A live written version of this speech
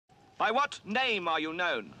By what name are you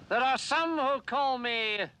known? There are some who call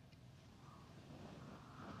me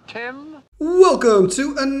Tim. Welcome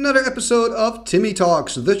to another episode of Timmy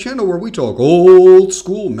Talks, the channel where we talk old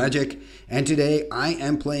school magic. And today I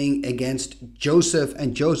am playing against Joseph,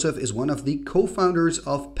 and Joseph is one of the co-founders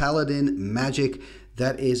of Paladin Magic.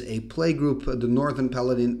 That is a playgroup, the Northern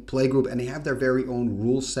Paladin playgroup, and they have their very own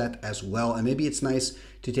rule set as well. And maybe it's nice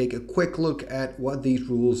to take a quick look at what these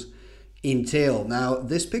rules entail. Now,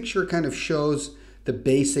 this picture kind of shows the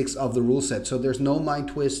basics of the rule set. So there's no Mind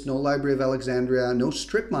Twist, no Library of Alexandria, no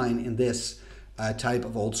Strip Mine in this type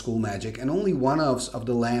of old school magic, and only one of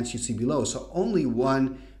the lands you see below. So only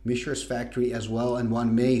one Mishra's Factory as well, and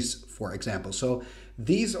one maze, for example. So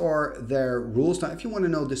these are their rules. Now, if you want to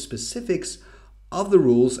know the specifics of the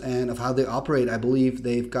rules and of how they operate, I believe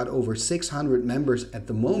they've got over 600 members at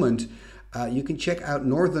the moment. You can check out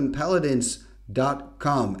northernpaladins.com,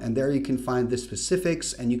 and there you can find the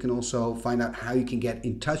specifics, and you can also find out how you can get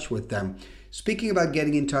in touch with them. Speaking about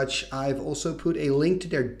getting in touch, I've also put a link to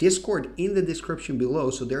their Discord in the description below,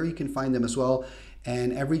 so there you can find them as well.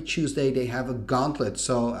 And every Tuesday they have a gauntlet,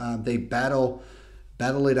 so they battle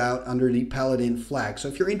it out under the Paladin flag. So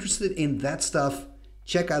if you're interested in that stuff,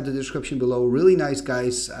 check out the description below. Really nice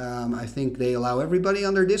guys. I think they allow everybody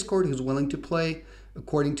on their Discord who's willing to play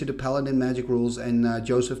according to the Paladin magic rules. And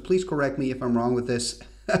Joseph, please correct me if I'm wrong with this.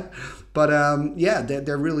 But yeah,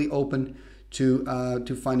 they're really open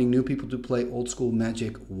to finding new people to play old school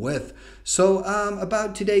magic with. So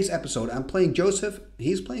about today's episode, I'm playing Joseph.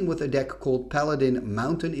 He's playing with a deck called Paladin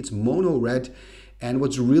Mountain. It's mono red. And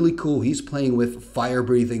what's really cool, he's playing with fire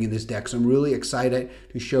breathing in this deck. So I'm really excited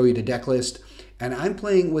to show you the deck list. And I'm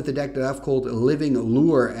playing with a deck that I've called Living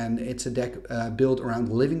Lure, and it's a deck built around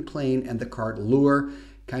Living Plane and the card Lure,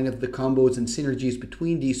 kind of the combos and synergies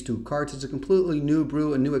between these two cards. It's a completely new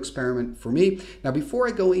brew, a new experiment for me. Now, before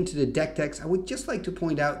I go into the deck text, I would just like to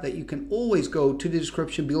point out that you can always go to the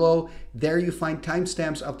description below. There you find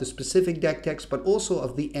timestamps of the specific deck text, but also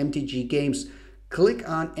of the MTG Games. Click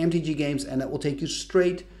on MTG Games, and that will take you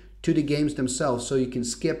straight to the games themselves, so you can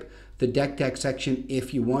skip the deck tech section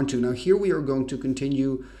if you want to. Now here we are going to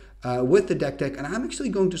continue with the deck tech, and I'm actually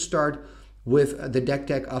going to start with the deck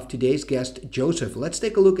tech of today's guest, Joseph. Let's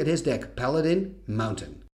take a look at his deck, Paladin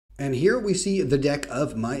Mountain. And here we see the deck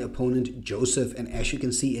of my opponent, Joseph, and as you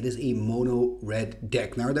can see, it is a mono red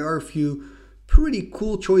deck. Now there are a few pretty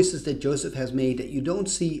cool choices that Joseph has made that you don't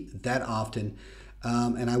see that often.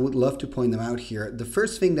 And I would love to point them out here. The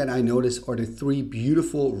first thing that I notice are the three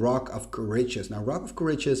beautiful Roc of Kher Ridges. Now, Roc of Kher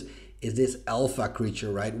Ridges is this alpha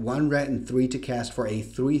creature, right? 1 red and 3 to cast for a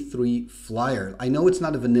 3/3 flyer. I know it's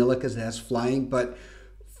not a vanilla because it has flying, but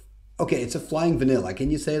okay, it's a flying vanilla. Can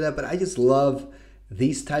you say that? But I just love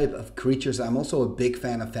these type of creatures. I'm also a big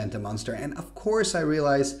fan of Phantom Monster. And of course, I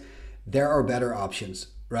realize there are better options,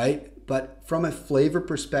 right? But from a flavor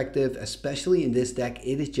perspective, especially in this deck,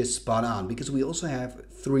 it is just spot on because we also have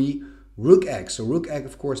 3 Rook eggs. So Rook egg,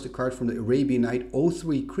 of course, the card from the Arabian Night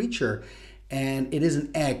 03 creature, and it is an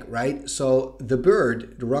egg, right? So the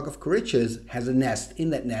bird, the Roc of Kher Ridges, has a nest. In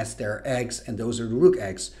that nest, there are eggs, and those are the Rook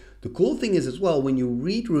eggs. The cool thing is as well, when you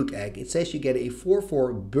read Rook egg, it says you get a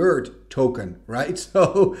 4/4 bird token, right?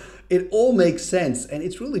 So it all makes sense, and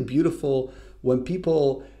it's really beautiful when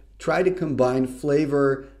people try to combine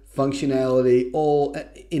flavor, functionality all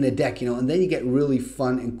in a deck, and then you get really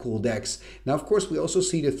fun and cool decks. Now, of course, we also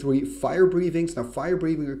see the 3 Fire Breathings. Now, Fire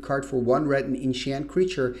Breathing a card for 1 red and enchant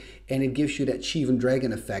creature, and it gives you that Shivan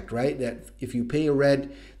Dragon effect, right? That if you pay a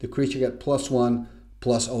red, the creature get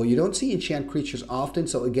 +1/+0. You don't see enchant creatures often,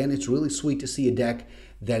 so again, it's really sweet to see a deck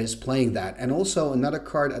that is playing that. And also, another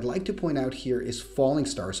card I'd like to point out here is Falling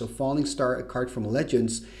Star. So Falling Star, a card from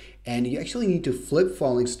Legends, and you actually need to flip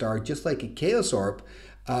Falling Star just like a Chaos Orb.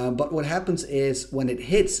 But what happens is when it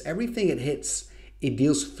hits, everything it hits, it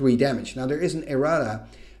deals 3 damage. Now there is an errata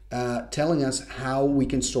telling us how we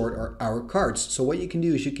can sort our cards. So what you can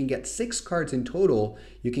do is you can get 6 cards in total,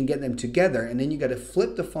 you can get them together, and then you got to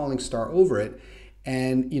flip the Falling Star over it.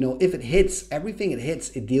 And if it hits, everything it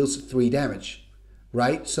hits, it deals 3 damage,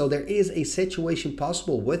 right? So there is a situation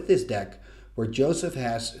possible with this deck where Joseph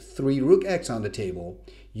has 3 Rook eggs on the table,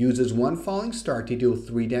 uses 1 Falling Star to deal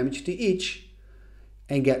 3 damage to each,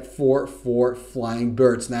 and get 4/4 flying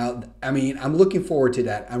birds. Now, I mean, I'm looking forward to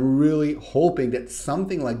that. I'm really hoping that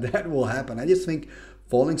something like that will happen. I just think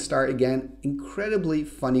Falling Star, again, incredibly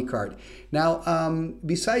funny card. Now,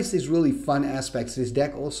 besides these really fun aspects, this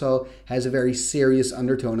deck also has a very serious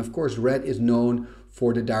undertone. Of course, red is known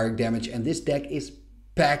for the direct damage, and this deck is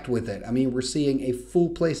packed with it. I mean, we're seeing a full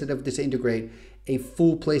playset of Disintegrate, a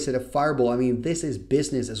full playset of Fireball. I mean, this is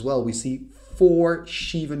business as well. We see 4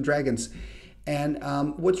 Shivan Dragons. And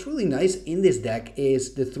what's really nice in this deck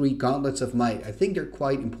is the 3 Gauntlets of Might. I think they're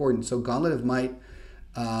quite important. So Gauntlet of Might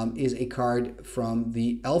is a card from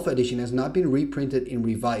the Alpha Edition, has not been reprinted in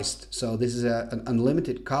Revised. So this is an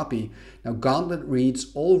unlimited copy. Now Gauntlet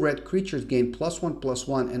reads, all red creatures gain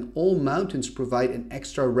 +1/+1 and all mountains provide an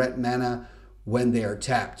extra red mana when they are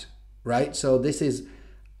tapped, right? So this is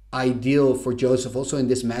ideal for Joseph also in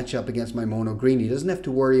this matchup against my mono green. He doesn't have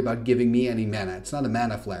to worry about giving me any mana. It's not a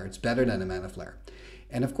mana flare. It's better than a mana flare.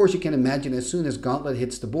 And of course you can imagine as soon as Gauntlet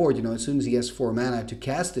hits the board, you know, as soon as he has 4 mana to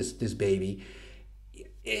cast this baby,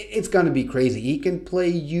 it's going to be crazy. He can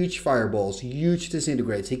play huge fireballs, huge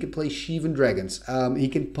disintegrates. He can play Shivan Dragons. He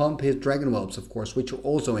can pump his Dragon Whelps, of course, which are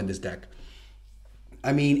also in this deck.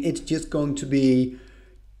 I mean, it's just going to be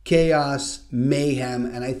chaos, mayhem.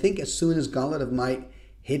 And I think as soon as Gauntlet of Might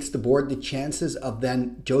hits the board, the chances of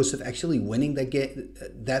then Joseph actually winning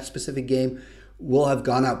that specific game will have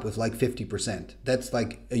gone up with like 50%. That's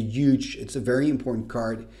like it's a very important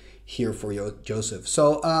card here for Joseph.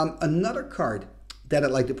 So another card that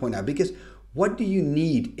I'd like to point out, because what do you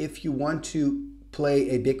need if you want to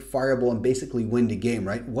play a big fireball and basically win the game,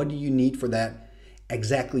 right? What do you need for that?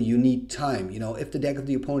 Exactly, you need time. You know, if the deck of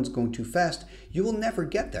the opponent is going too fast, you will never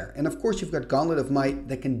get there. And of course, you've got Gauntlet of Might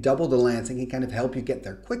that can double the lands and can kind of help you get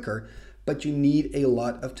there quicker, but you need a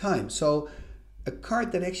lot of time. So a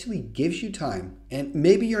card that actually gives you time, and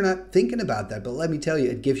maybe you're not thinking about that, but let me tell you,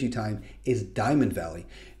 it gives you time, is Diamond Valley.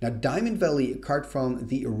 Now, Diamond Valley, a card from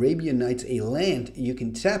the Arabian Nights, a land, you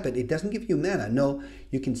can tap it. It doesn't give you mana. No,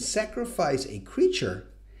 you can sacrifice a creature,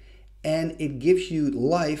 and it gives you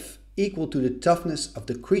life equal to the toughness of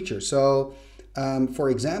the creature. So, for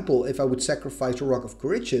example, if I would sacrifice a Roc of Kher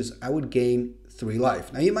Ridges, I would gain 3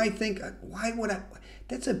 life. Now, you might think, why would I?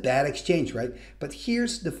 That's a bad exchange, right? But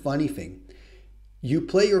here's the funny thing. You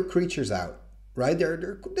play your creatures out, right?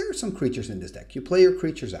 There are some creatures in this deck. You play your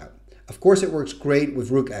creatures out. Of course, it works great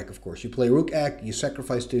with Rook Egg, of course. You play Rook Egg, you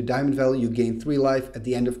sacrifice to Diamond Valley, you gain 3 life. At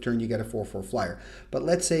the end of turn, you get a 4/4 flyer. But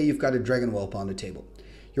let's say you've got a Dragon Whelp on the table.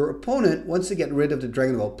 Your opponent wants to get rid of the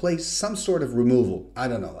Dragon Whelp, plays some sort of removal. I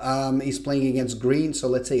don't know. He's playing against green, so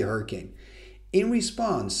let's say a Hurricane. In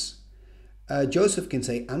response, Joseph can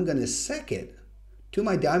say, I'm going to sack it to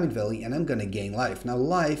my Diamond Valley, and I'm going to gain life. Now,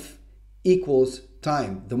 life equals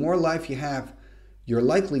time. The more life you have, you're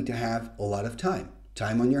likely to have a lot of time.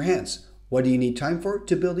 Time on your hands. What do you need time for?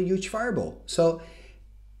 To build a huge fireball. So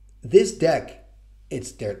this deck,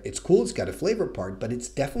 it's cool, it's got a flavor part, but it's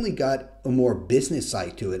definitely got a more business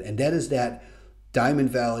side to it. And that is that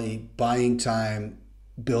Diamond Valley, buying time,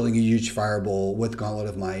 building a huge fireball with Gauntlet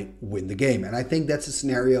of Might, win the game. And I think that's a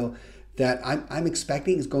scenario that I'm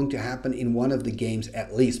expecting is going to happen in one of the games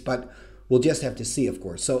at least. But we'll just have to see, of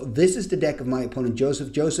course. So this is the deck of my opponent,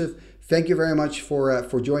 Joseph. Joseph, thank you very much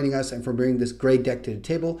for joining us and for bringing this great deck to the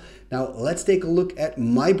table. Now let's take a look at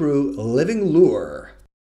my brew, Living Lure.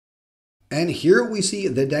 And here we see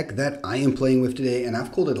the deck that I am playing with today, and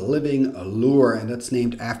I've called it Living Lure, and that's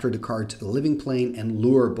named after the cards Living Plane and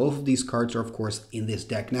Lure. Both of these cards are, of course, in this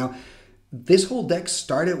deck. Now, this whole deck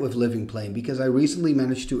started with Living Plane because I recently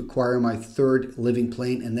managed to acquire my 3rd Living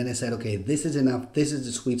Plane, and then I said, okay, this is enough. This is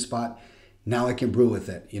the sweet spot. Now I can brew with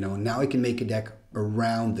it. You know, now I can make a deck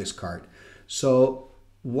around this card. So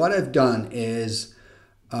what I've done is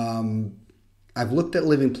I've looked at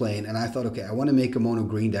Living Plane and I thought, okay, I want to make a mono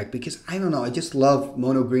green deck because I don't know, I just love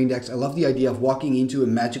mono green decks. I love the idea of walking into a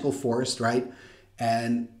magical forest, right?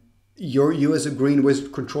 And you as a green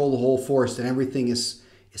wizard control the whole forest and everything is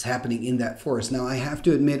happening in that forest. Now I have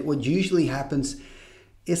to admit, what usually happens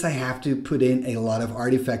is I have to put in a lot of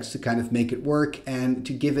artifacts to kind of make it work and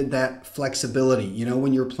to give it that flexibility. You know,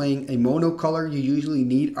 when you're playing a monocolor, you usually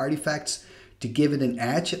need artifacts to give it an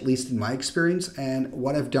edge, at least in my experience. And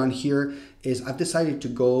what I've done here is I've decided to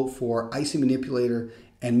go for Icy Manipulator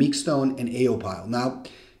and Meekstone and Aeopile. Now,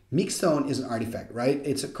 Meekstone is an artifact, right?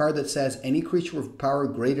 It's a card that says any creature with power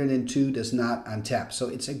greater than 2 does not untap. So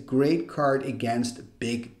it's a great card against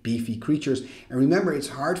big, beefy creatures. And remember, it's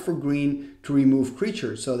hard for green to remove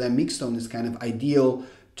creatures. So that Meekstone is kind of ideal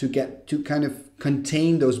to kind of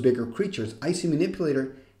contain those bigger creatures. Icy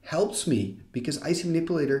Manipulator helps me because Icy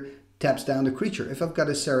Manipulator taps down the creature. If I've got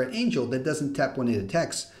a Serra Angel, that doesn't tap when it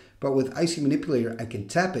attacks. But with Icy Manipulator, I can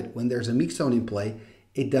tap it when there's a Meekstone in play.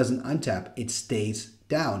 It doesn't untap. It stays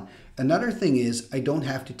down. Another thing is I don't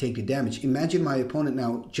have to take the damage. Imagine my opponent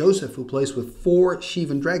now, Joseph, who plays with 4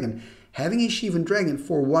 Shivan Dragon. Having a Shivan Dragon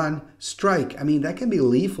for 1 strike, I mean, that can be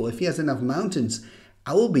lethal. If he has enough mountains,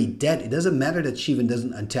 I will be dead. It doesn't matter that Shivan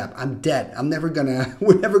doesn't untap. I'm dead.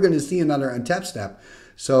 We're never gonna see another untap step.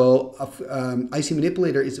 So Icy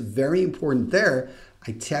Manipulator is very important there.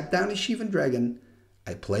 I tap down a Shivan Dragon,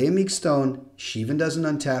 I play a Meek Stone, Shivan doesn't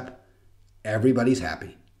untap, everybody's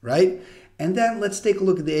happy, right? And then let's take a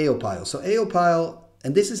look at the AO pile. So AO pile,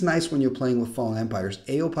 and this is nice when you're playing with Fallen Empires,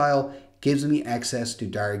 AO pile gives me access to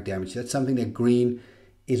direct damage. That's something that green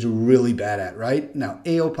is really bad at, right? Now,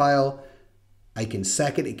 AO pile, I can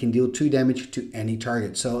sack it. It can deal 2 damage to any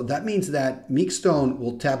target. So that means that Meek Stone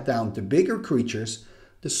will tap down the bigger creatures,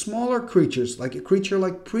 the smaller creatures, like a creature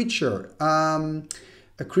like Preacher,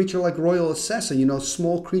 a creature like Royal Assassin, you know,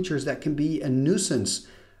 small creatures that can be a nuisance.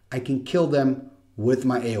 I can kill them with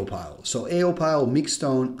my AO pile. So AO pile, Meek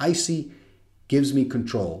Stone, Icy gives me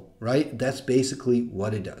control, right? That's basically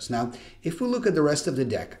what it does. Now, if we look at the rest of the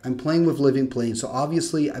deck, I'm playing with Living Plane, so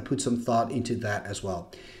obviously I put some thought into that as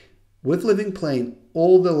well. With Living Plane,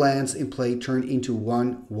 all the lands in play turn into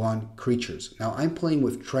 1/1 creatures. Now, I'm playing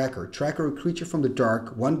with Tracker. Tracker, a creature from the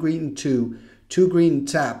dark, 1 green and 2 green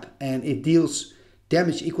tap, and it deals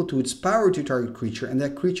damage equal to its power to target creature, and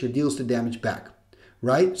that creature deals the damage back,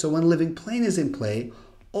 right? So when Living Plane is in play,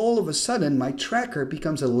 all of a sudden my Tracker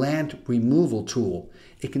becomes a land removal tool.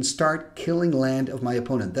 It can start killing land of my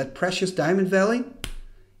opponent. That precious Diamond Valley,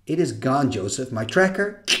 it is gone, Joseph. My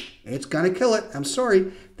Tracker, it's gonna kill it. I'm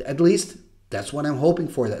sorry. At least that's what I'm hoping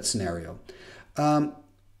for, that scenario. And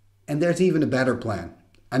there's even a better plan.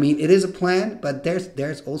 I mean, it is a plan, but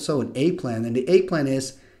there's also an A plan, and the A plan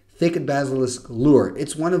is Thicket, Basilisk, Lure.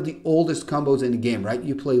 It's one of the oldest combos in the game, right?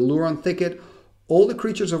 You play Lure on Thicket, all the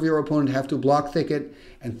creatures of your opponent have to block Thicket,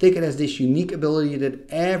 and Thicket has this unique ability that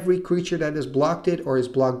every creature that has blocked it or is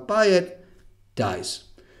blocked by it dies.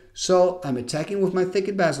 So I'm attacking with my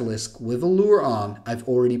Thicket Basilisk with a Lure on. I've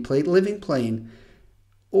already played Living Plane.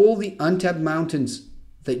 All the untapped mountains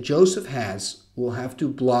that Joseph has will have to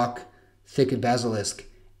block Thicket Basilisk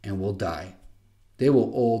and will die. They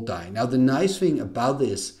will all die. Now, the nice thing about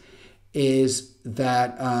this is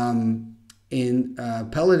that in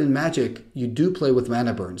Paladin Magic, you do play with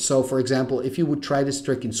mana burn. So, for example, if you would try this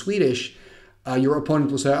trick in Swedish, your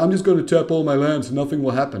opponent will say, I'm just going to tap all my lands and nothing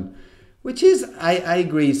will happen. Which is, I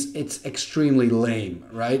agree, it's extremely lame,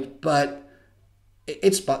 right? But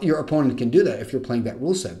your opponent can do that if you're playing that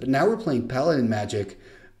rule set. But now we're playing Paladin Magic,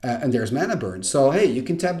 and there's mana burn. So, hey, you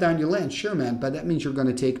can tap down your land, sure, man, but that means you're going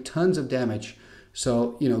to take tons of damage.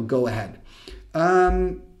 So, you know, go ahead.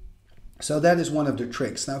 So that is one of the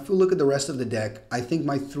tricks. Now, if we look at the rest of the deck, I think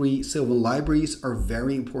my 3 Sylvan Libraries are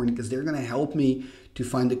very important because they're going to help me to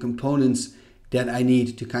find the components that I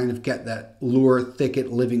need to kind of get that Lure,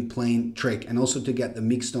 Thicket, Living Plane trick, and also to get the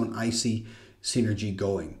Meek Stone Icy synergy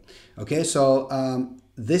going. Okay, so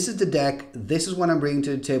this is the deck. This is what I'm bringing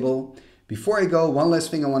to the table. Before I go, one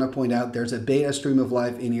last thing I want to point out. There's a beta Stream of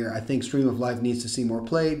Life in here. I think Stream of Life needs to see more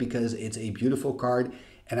play because it's a beautiful card.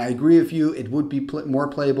 And I agree with you, it would be more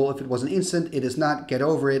playable if it was an instant. It is not. Get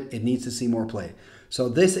over it. It needs to see more play. So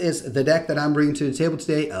this is the deck that I'm bringing to the table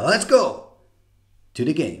today. Let's go to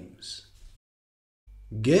the games.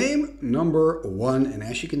 Game number 1. And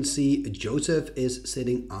as you can see, Joseph is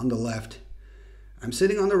sitting on the left. I'm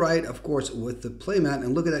sitting on the right, of course, with the playmat.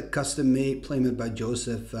 And look at that custom-made playmat by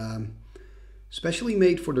Joseph. Specially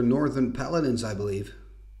made for the Northern Paladins, I believe.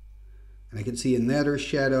 And I can see a Nether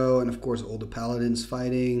Shadow, and of course all the Paladins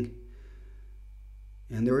fighting.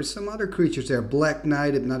 And there are some other creatures there. Black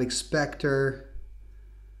Knight, Hypnotic Spectre,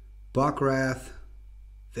 Buckrath.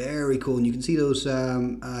 Very cool. And you can see those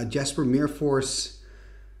Jasper Meerforce,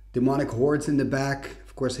 Demonic Hordes in the back.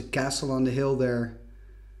 Of course, a castle on the hill there.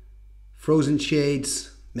 Frozen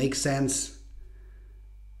Shades. Makes sense.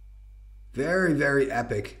 Very, very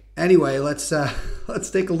epic. Anyway, let's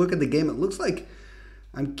take a look at the game. It looks like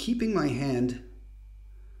I'm keeping my hand.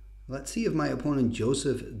 Let's see if my opponent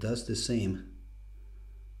Joseph does the same.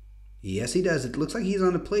 Yes, he does. It looks like he's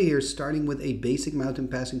on a play here, starting with a basic mountain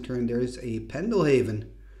passing turn. There is a Pendelhaven.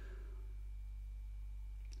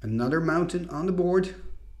 Another mountain on the board.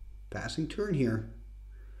 Passing turn here.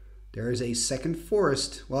 There is a second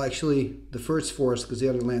forest. Well, actually, the first forest, because the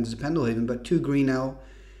other land is a Pendelhaven, but 2 green now.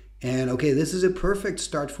 And okay, this is a perfect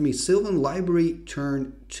start for me. Sylvan Library,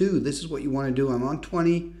 turn 2. This is what you want to do. I'm on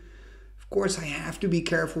 20. Of course, I have to be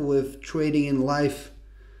careful with trading in life.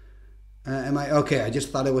 Okay, I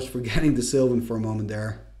just thought I was forgetting the Sylvan for a moment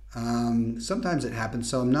there. Sometimes it happens,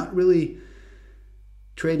 so I'm not really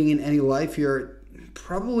trading in any life here.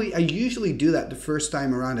 I usually do that the first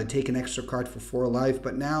time around. I take an extra card for 4 life,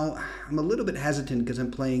 but now I'm a little bit hesitant because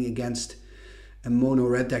I'm playing against a mono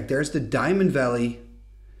red deck. There's the Diamond Valley.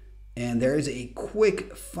 And there is a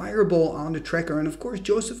quick fireball on the Tracker. And of course,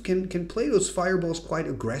 Joseph can play those fireballs quite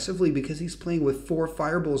aggressively because he's playing with 4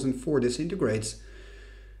 fireballs and 4 disintegrates.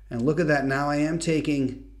 And look at that, now I am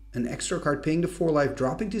taking an extra card, paying the 4 life,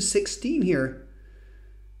 dropping to 16 here.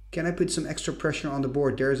 Can I put some extra pressure on the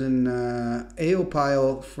board? There's an AO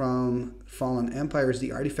pile from Fallen Empires,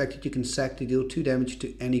 the artifact that you can sack to deal 2 damage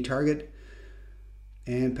to any target.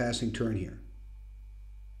 And passing turn here.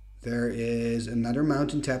 There is another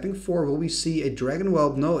mountain tapping 4. Will we see a Dragon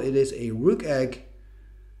Whelp? No, it is a Rook Egg,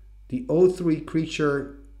 the 0/3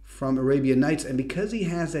 creature from Arabian Nights. And because he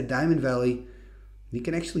has that Diamond Valley, he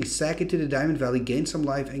can actually sack it to the Diamond Valley, gain some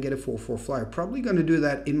life, and get a 4/4 flyer. Probably going to do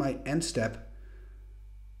that in my end step.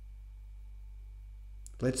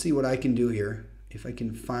 Let's see what I can do here. If I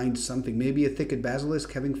can find something. Maybe a Thicket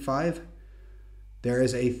Basilisk having 5. There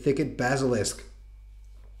is a Thicket Basilisk.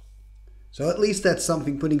 So at least that's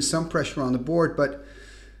something, putting some pressure on the board. But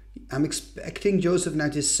I'm expecting Joseph now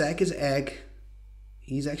to sack his egg.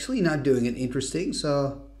 He's actually not doing it interesting.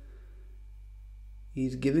 So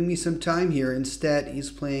he's giving me some time here. Instead, he's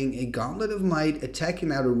playing a Gauntlet of Might. Attacking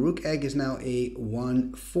now. The Rook Egg is now a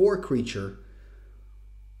 1/4 creature.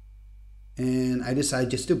 And I decide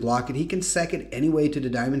just to block it. He can sack it anyway to the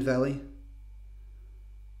Diamond Valley.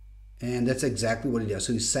 And that's exactly what he does.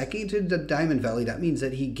 So he's sacking to the Diamond Valley. That means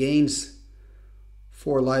that he gains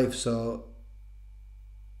 4 life. So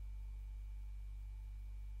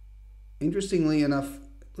interestingly enough,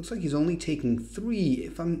 looks like he's only taking 3.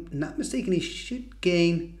 If I'm not mistaken, he should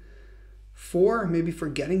gain 4. Maybe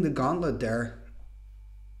forgetting the Gauntlet there.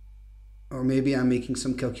 Or maybe I'm making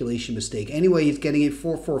some calculation mistake. Anyway, he's getting a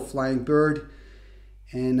 4/4 flying bird.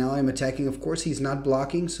 And now I'm attacking. Of course, he's not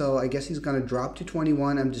blocking. So I guess he's going to drop to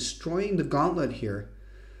 21. I'm destroying the Gauntlet here.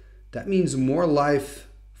 That means more life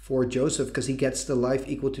for Joseph because he gets the life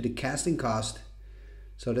equal to the casting cost.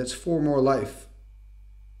 So that's 4 more life.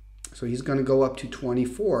 So he's going to go up to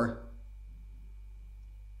 24.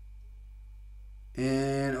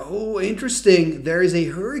 And, oh, interesting. There is a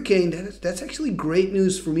Hurricane. That's actually great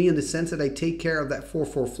news for me in the sense that I take care of that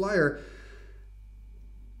 4/4 flyer.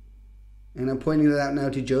 And I'm pointing that out now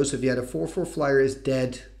to Joseph. Yeah, the 4/4 flyer is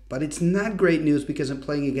dead. But it's not great news because I'm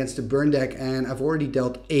playing against a burn deck and I've already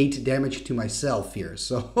dealt 8 damage to myself here.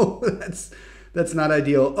 So that's not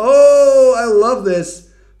ideal. Oh, I love this.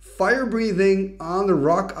 Fire breathing on the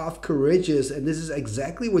Roc of Kher Ridges. And this is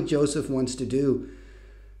exactly what Joseph wants to do.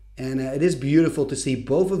 And it is beautiful to see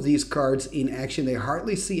both of these cards in action. They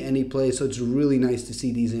hardly see any play, so it's really nice to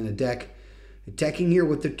see these in a deck. Attacking here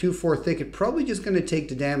with the 2/4 Thicket, probably just going to take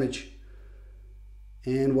the damage.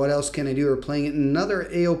 And what else can I do? We're playing another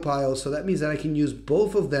AO pile, so that means that I can use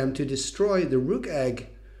both of them to destroy the Rook Egg.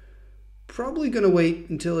 Probably going to wait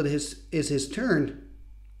until it is his turn,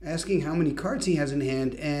 asking how many cards he has in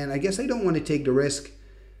hand. And I guess I don't want to take the risk.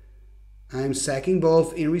 I'm sacking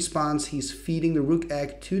both. In response, he's feeding the Rook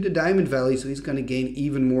Egg to the Diamond Valley, so he's going to gain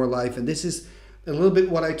even more life. And this is a little bit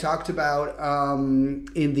what I talked about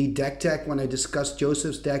in the deck tech when I discussed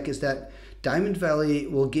Joseph's deck, is that Diamond Valley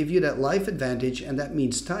will give you that life advantage, and that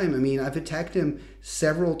means time. I mean, I've attacked him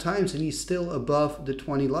several times, and he's still above the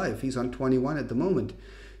 20 life. He's on 21 at the moment.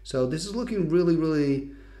 So this is looking really,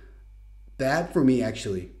 really bad for me,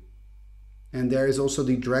 actually. And there is also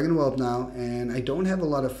the Dragon Whelp now, and I don't have a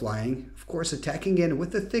lot of flying. Of course, attacking in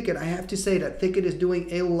with the Thicket. I have to say that Thicket is doing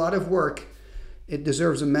a lot of work. It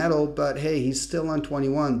deserves a medal, but hey, he's still on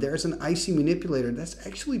 21. There's an Icy Manipulator. That's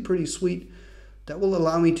actually pretty sweet. That will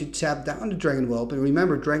allow me to tap down the Dragon Whelp. And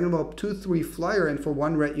remember, Dragon Whelp 2/3 flyer, and for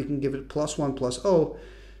 1 red, you can give it +1/+0.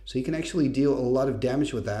 So you can actually deal a lot of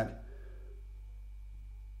damage with that.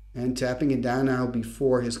 And tapping it down now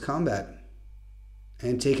before his combat.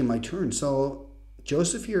 And taking my turn. So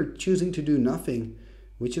Joseph here choosing to do nothing,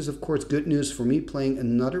 which is of course good news for me, playing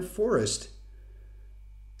another Forest.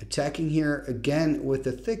 Attacking here again with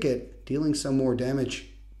the Thicket, dealing some more damage,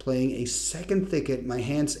 playing a second Thicket. My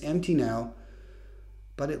hand's empty now,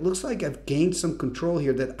 but it looks like I've gained some control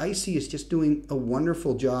here. That Icy is just doing a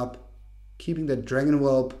wonderful job, keeping that Dragon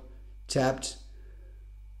Whelp tapped.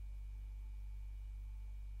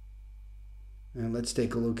 And let's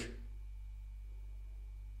take a look.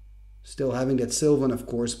 Still having that Sylvan, of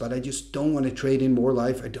course, but I just don't want to trade in more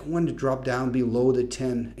life. I don't want to drop down below the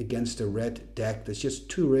 10 against a red deck. That's just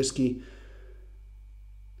too risky.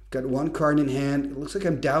 I've got 1 card in hand. It looks like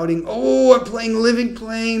I'm doubting. Oh, I'm playing Living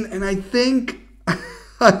Plane, and I think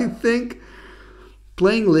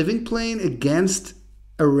playing Living Plane against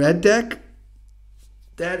a red deck,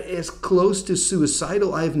 that is close to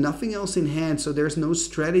suicidal. I have nothing else in hand, so there's no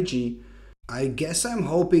strategy. I guess I'm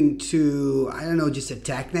hoping to, I don't know, just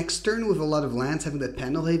attack next turn with a lot of lands, having that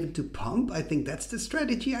Pendelhaven to pump. I think that's the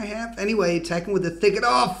strategy I have. Anyway, attacking with the Thicket.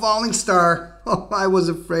 Oh, Falling Star. Oh, I was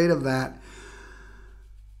afraid of that.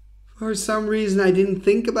 For some reason, I didn't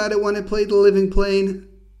think about it when I played the Living Plane.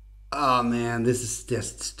 Oh man, this is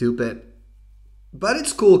just stupid. But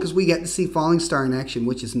it's cool because we get to see Falling Star in action,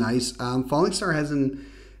 which is nice. Falling Star has an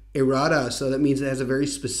errata, so that means it has a very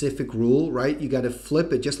specific rule, right? You got to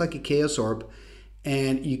flip it just like a Chaos Orb,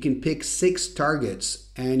 and you can pick 6 targets,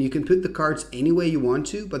 and you can put the cards any way you want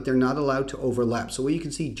to, but they're not allowed to overlap. So what you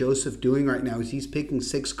can see Joseph doing right now is he's picking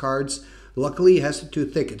 6 cards. Luckily, he has the 2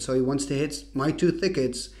 thickets, so he wants to hit my 2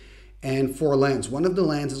 thickets and 4 lands. One of the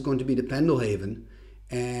lands is going to be the Pendelhaven,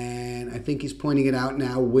 and I think he's pointing it out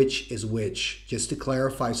now which is which, just to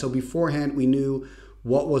clarify. So beforehand, we knew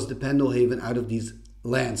what was the Pendelhaven out of these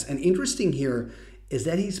lands. And interesting here is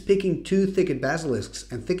that he's picking 2 Thicket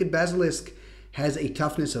Basilisks, and Thicket Basilisk has a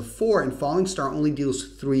toughness of 4, and Falling Star only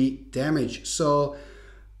deals 3 damage. So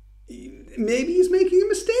maybe he's making a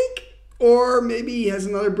mistake, or maybe he has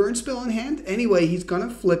another burn spell in hand. Anyway, he's gonna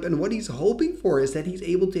flip, and what he's hoping for is that he's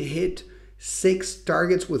able to hit 6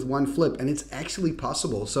 targets with 1 flip, and it's actually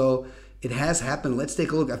possible. So it has happened. Let's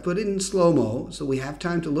take a look. I've put it in slow-mo, so we have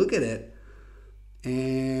time to look at it.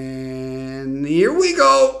 And here we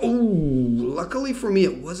go. Ooh, luckily for me,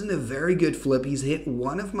 it wasn't a very good flip. He's hit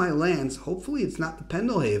one of my lands. Hopefully it's not the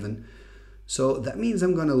Pendelhaven. So that means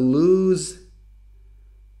I'm going to lose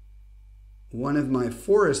one of my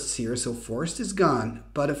forests here. So forest is gone.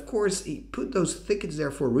 But of course, he put those thickets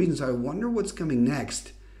there for a reason. So I wonder what's coming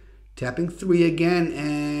next. Tapping 3 again,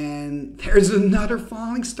 and there's another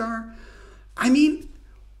Falling Star. I mean,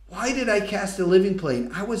 why did I cast a Living Plane?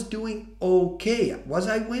 I was doing okay. Was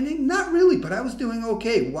I winning? Not really, but I was doing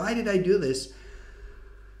okay. Why did I do this?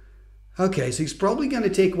 Okay, so he's probably going to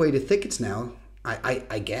take away the thickets now,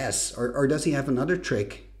 I guess. Or does he have another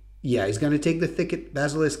trick? Yeah, he's going to take the Thicket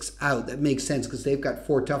Basilisks out. That makes sense because they've got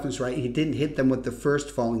 4 toughness, right? He didn't hit them with the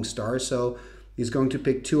first Falling Star, so he's going to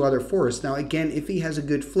pick 2 other forests. Now, again, if he has a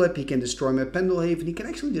good flip, he can destroy my Pendelhaven. He can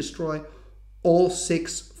actually destroy all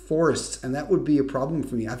 6 forests, and that would be a problem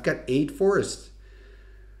for me. I've got 8 forests.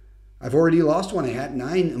 I've already lost one. I had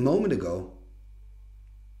 9 a moment ago.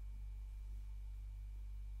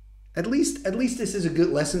 At least this is a good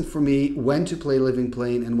lesson for me when to play Living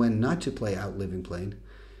Plane and when not to play out Living Plane.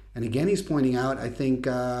 And again, he's pointing out, I think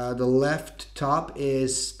the left top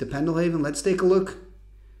is the Pendelhaven. Let's take a look.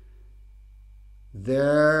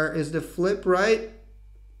 There is the flip, right?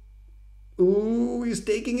 Ooh, he's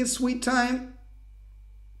taking his sweet time.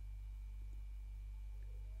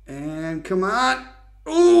 And come on.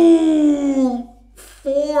 Ooh,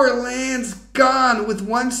 4 lands gone with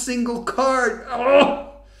 1 single card.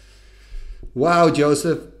 Oh! Wow,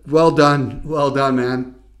 Joseph. Well done. Well done,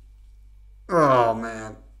 man. Oh,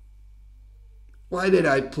 man. Why did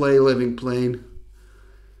I play Living Plane?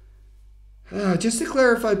 Just to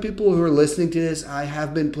clarify, people who are listening to this, I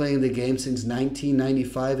have been playing the game since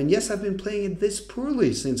 1995. And yes, I've been playing it this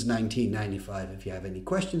poorly since 1995, if you have any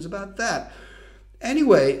questions about that.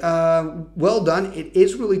 Anyway, well done. It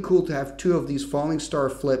is really cool to have 2 of these Falling Star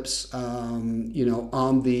flips, you know,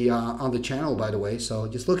 on the channel, by the way. So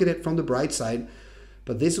just look at it from the bright side.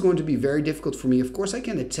 But this is going to be very difficult for me. Of course, I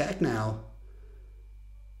can attack now.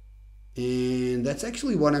 And that's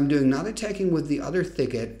actually what I'm doing. Not attacking with the other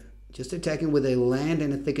thicket. Just attacking with a land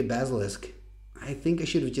and a Thicket Basilisk. I think I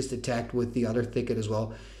should have just attacked with the other thicket as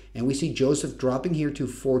well. And we see Joseph dropping here to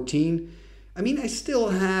 14. I mean, I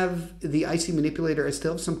still have the Icy Manipulator. I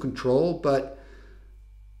still have some control, but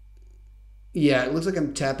yeah, it looks like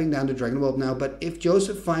I'm tapping down the Dragon Whelp now. But if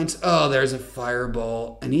Joseph finds, oh, there's a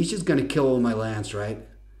Fireball, and he's just going to kill all my lands, right?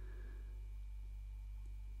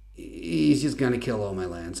 He's just going to kill all my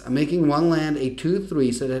lands. I'm making 1 land a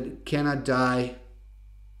 2/3 so that it cannot die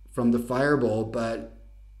from the Fireball, but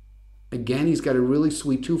again, he's got a really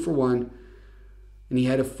sweet 2-for-1, and he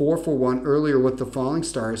had a 4-for-1 earlier with the Falling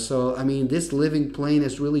Stars. So, I mean, this Living Plane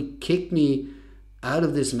has really kicked me out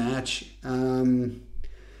of this match. The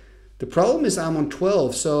problem is I'm on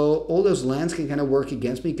 12, so all those lands can kind of work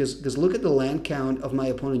against me, because look at the land count of my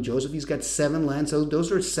opponent, Joseph. He's got 7 lands, so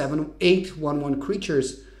those are 8 1/1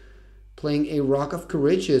 creatures playing a Roc of Kher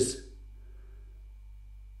Ridges.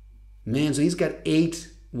 Man, so he's got 8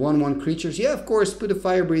 1/1 creatures. Yeah, of course, put a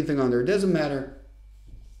Fire Breathing on there. It doesn't matter.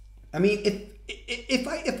 I mean,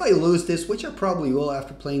 if I lose this, which I probably will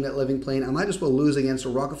after playing that Living Plane, I might as well lose against a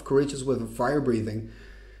Roc of Kher Ridges with a Fire Breathing.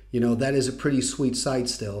 You know, that is a pretty sweet sight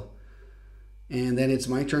still. And then it's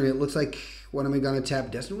my turn. It looks like, what am I going to tap?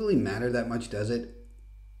 Doesn't really matter that much, does it?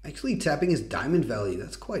 Actually, tapping his Diamond Valley.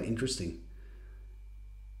 That's quite interesting.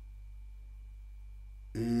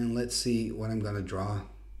 And let's see what I'm going to draw.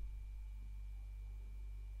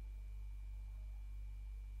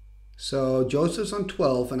 So Joseph's on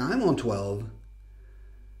 12 and I'm on 12.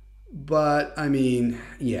 But, I mean,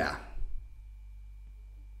 yeah.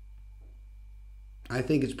 I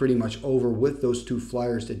think it's pretty much over with those 2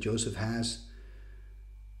 flyers that Joseph has.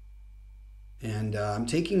 And I'm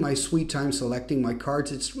taking my sweet time selecting my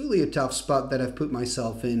cards. It's really a tough spot that I've put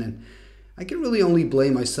myself in, and I can really only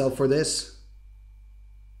blame myself for this.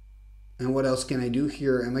 And what else can I do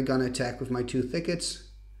here? Am I going to attack with my 2 thickets?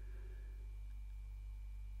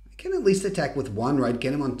 I can at least attack with 1, right?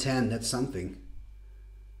 Get him on 10. That's something.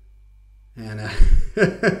 And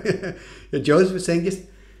Joseph was saying, just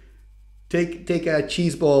take a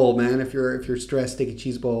cheese bowl, man. If you're stressed, take a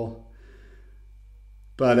cheese bowl.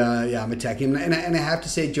 But yeah, I'm attacking him. And I have to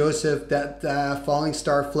say, Joseph, that Falling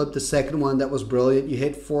Star flip, the second one, that was brilliant. You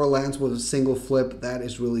hit 4 lands with a single flip. That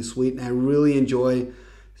is really sweet. And I really enjoy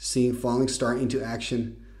seeing Falling Star into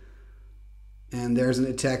action. And there's an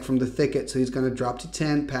attack from the thicket. So he's going to drop to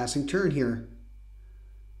 10, passing turn here.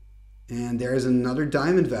 And there's another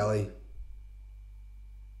Diamond Valley.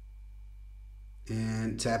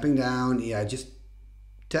 And tapping down, yeah, just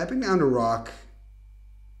tapping down the rock.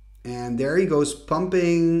 And there he goes,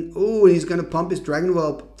 pumping. Oh, he's going to pump his Dragon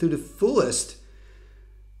Whelp to the fullest.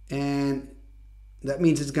 And that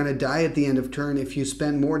means it's going to die at the end of turn. If you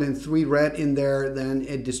spend more than 3 red in there, then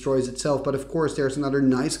it destroys itself. But of course, there's another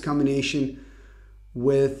nice combination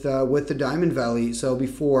with the Diamond Valley. So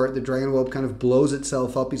before the Dragon Whelp kind of blows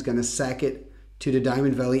itself up, he's going to sack it to the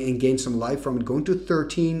Diamond Valley and gain some life from it. Going to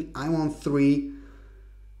 13, I'm on 3.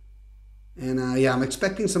 And yeah, I'm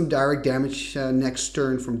expecting some direct damage next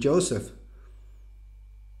turn from Joseph.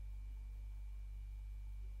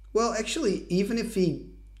 Well, actually, even if he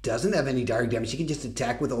doesn't have any direct damage, he can just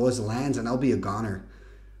attack with all his lands and I'll be a goner.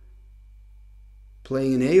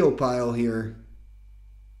 Playing an AO pile here.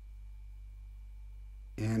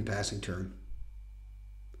 And passing turn.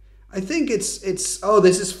 I think it's oh,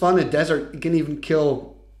 this is fun. A desert. You can even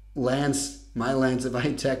kill lands. My lands if I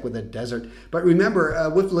attack with a desert. But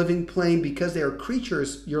remember, with Living Plane, because they are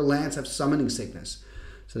creatures, your lands have summoning sickness.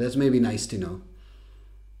 So that's maybe nice to know.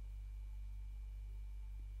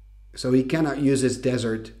 So he cannot use his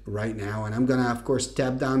desert right now. And I'm going to, of course,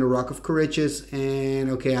 tap down the Roc of Kher Ridges. And,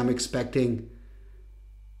 okay, I'm expecting...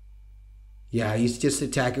 Yeah, he's just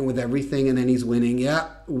attacking with everything and then he's winning. Yeah,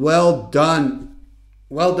 well done.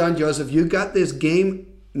 Well done, Joseph. You got this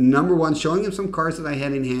game number 1, showing him some cards that I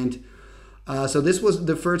had in hand. So this was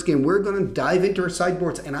the first game. We're going to dive into our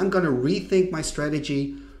sideboards and I'm going to rethink my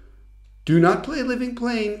strategy. Do not play Living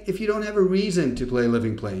Plane if you don't have a reason to play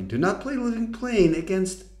Living Plane. Do not play Living Plane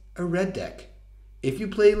against a red deck. If you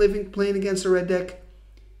play Living Plane against a red deck,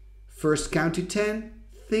 first count to 10.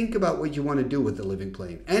 Think about what you want to do with the Living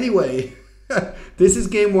Plane. Anyway, this is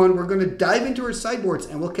game 1. We're going to dive into our sideboards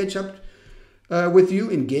and we'll catch up with you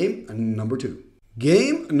in game number 2.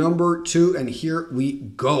 Game number 2, and here we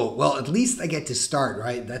go. Well, at least I get to start,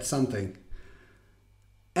 right? That's something.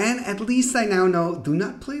 And at least I now know, do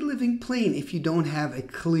not play Living Plane if you don't have a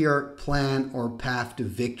clear plan or path to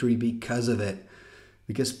victory because of it.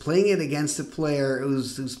 Because playing it against a player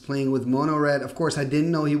who's playing with mono red, of course, I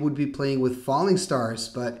didn't know he would be playing with Falling Stars,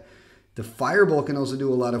 but the Fireball can also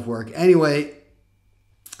do a lot of work. Anyway,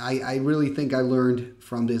 I really think I learned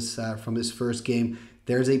from this first game.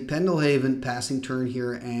 There's a Pendelhaven passing turn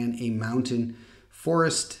here and a Mountain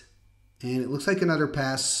Forest. And it looks like another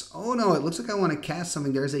pass. Oh no, it looks like I want to cast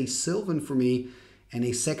something. There's a Sylvan for me and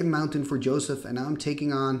a second Mountain for Joseph. And now I'm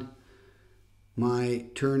taking on my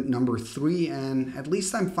turn number 3. And at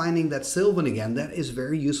least I'm finding that Sylvan again. That is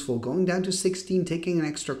very useful. Going down to 16, taking an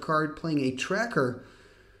extra card, playing a Tracker.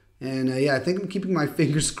 And yeah, I think I'm keeping my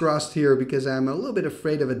fingers crossed here because I'm a little bit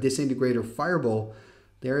afraid of a Disintegrator Fireball.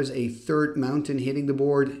 There's a third Mountain hitting the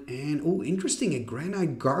board. And, oh, interesting, a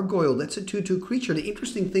Granite Gargoyle. That's a 2/2 creature. The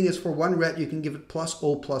interesting thing is for 1 red, you can give it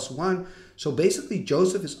 +0/+1. So basically,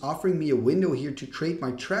 Joseph is offering me a window here to trade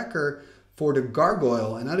my Tracker for the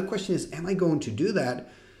Gargoyle. And now the question is, am I going to do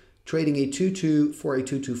that? Trading a 2/2 for a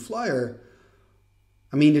 2/2 flyer.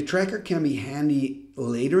 I mean, the Tracker can be handy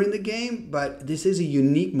later in the game, but this is a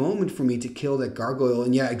unique moment for me to kill that Gargoyle.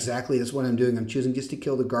 And yeah, exactly, that's what I'm doing. I'm choosing just to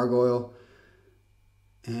kill the Gargoyle.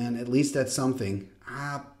 And at least that's something.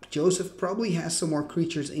 Joseph probably has some more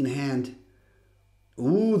creatures in hand.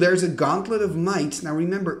 Ooh, there's a Gauntlet of Might. Now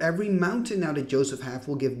remember, every Mountain now that Joseph has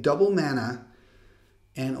will give double mana.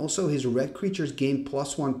 And also his red creatures gain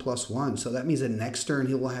 +1/+1. So that means that next turn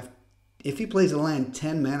he will have, if he plays a land,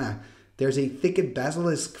 10 mana. There's a Thicket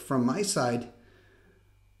Basilisk from my side.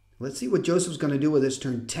 Let's see what Joseph's going to do with this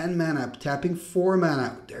turn. 10 mana, tapping 4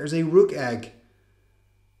 mana. There's a Rook Egg.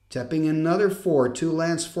 Tapping another 4, 2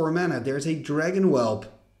 lands, 4 mana. There's a Dragon Whelp.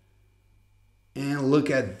 And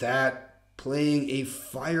look at that. playing a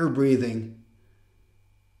fire breathing.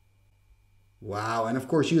 Wow, and of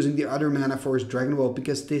course using the other mana for his Dragon Whelp,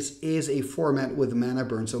 because this is a format with mana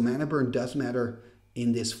burn. So mana burn does matter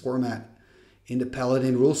in this format. In the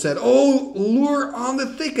Paladin rule set. Oh, Lure on the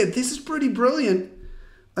Thicket. This is pretty brilliant.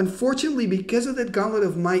 Unfortunately, because of that Gauntlet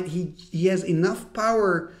of Might, he has enough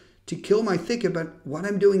power to kill my Thicket. But what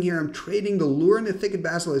I'm doing here, I'm trading the Lure and the Thicket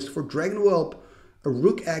Basilisk for Dragon Whelp, a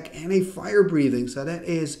Rook Egg, and a Fire Breathing. So that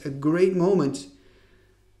is a great moment.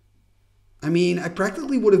 I mean, I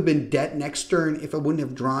practically would have been dead next turn if I wouldn't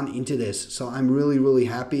have drawn into this. So I'm really, really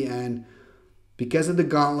happy. And because of the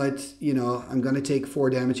Gauntlet, you know, I'm going to take 4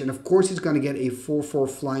 damage. And of course, he's going to get a 4/4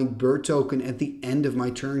 flying bird token at the end of my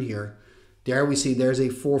turn here. There we see there's a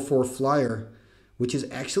 4/4 flyer, which is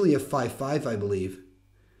actually a 5/5, I believe.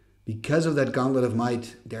 Because of that Gauntlet of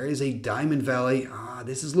Might, there is a Diamond Valley.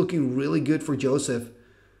 This is looking really good for Joseph.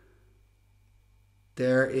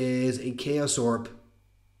 There is a Chaos Orb.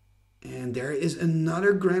 And there is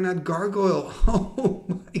another Granite Gargoyle. Oh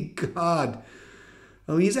my god.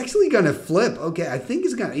 Oh, he's actually going to flip. Okay, I think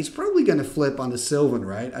he's probably going to flip on the Sylvan,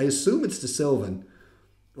 right? I assume it's the Sylvan.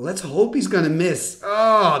 Let's hope he's going to miss.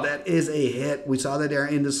 Oh, that is a hit. We saw that there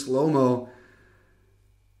in the slow-mo.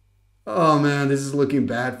 Oh, man, this is looking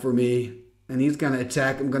bad for me. And he's going to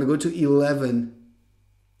attack. I'm going to go to 11.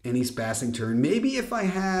 And he's passing turn. Maybe if I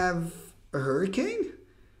have a Hurricane?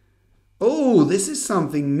 Oh, this is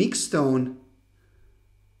something. Meekstone.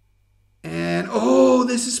 And, oh,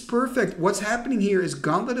 this is perfect. What's happening here is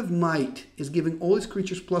Gauntlet of Might is giving all his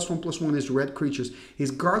creatures +1/+1 as red creatures.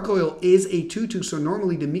 His Gargoyle is a 2/2, so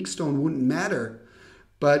normally the Meekstone wouldn't matter.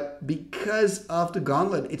 But because of the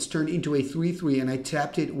Gauntlet, it's turned into a 3/3, and I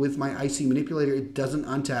tapped it with my Icy Manipulator. It doesn't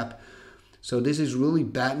untap. So this is really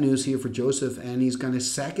bad news here for Joseph, and he's going to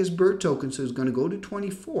sack his bird token, so he's going to go to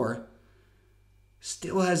 24.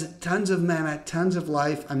 Still has tons of mana, tons of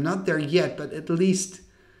life. I'm not there yet, but at least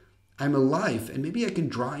I'm alive, and maybe I can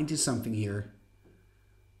draw into something here.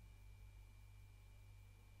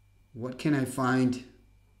 What can I find?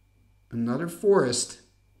 Another forest.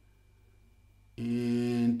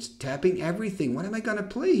 And tapping everything. What am I going to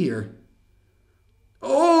play here?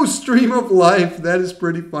 Oh, Stream of Life. That is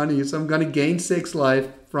pretty funny. So I'm going to gain 6 life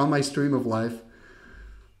from my Stream of Life.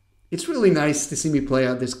 It's really nice to see me play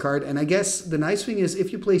out this card. And I guess the nice thing is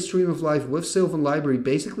if you play Stream of Life with Sylvan Library,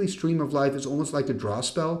 basically Stream of Life is almost like a draw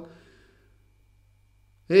spell.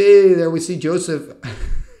 Hey, there we see Joseph.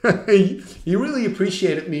 He really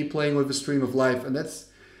appreciated me playing with the Stream of Life. And that's,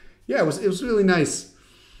 yeah, it was really nice.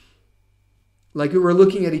 Like we were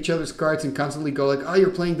looking at each other's cards and constantly go like, oh, you're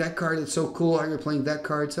playing that card. It's so cool. Oh, you're playing that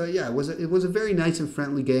card. So yeah, it was a very nice and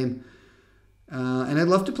friendly game. And I'd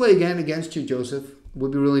love to play again against you, Joseph.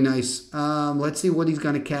 Would be really nice. Let's see what he's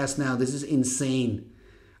going to cast now. This is insane.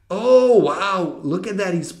 Oh, wow. Look at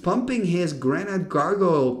that. He's pumping his Granite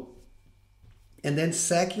Gargoyle and then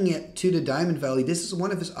sacking it to the Diamond Valley. This is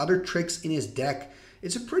one of his other tricks in his deck.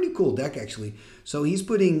 It's a pretty cool deck, actually. So he's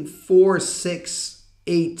putting 4, 6,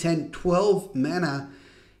 8, 10, 12 mana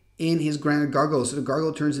in his Granite Gargoyle. So the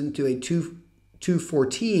Gargoyle turns into a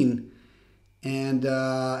 2/14. And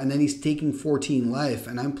then he's taking 14 life.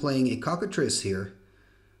 And I'm playing a Cockatrice here.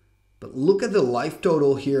 But look at the life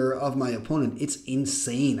total here of my opponent. It's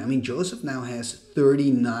insane. I mean, Joseph now has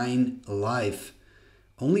 39 life.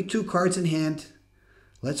 Only 2 cards in hand.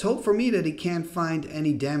 Let's hope for me that he can't find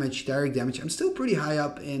any damage, direct damage. I'm still pretty high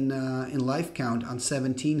up in life count on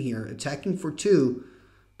 17 here. Attacking for 2.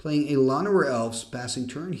 Playing a Llanowar Elves passing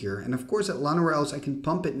turn here. And of course at Llanowar Elves I can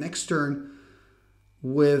pump it next turn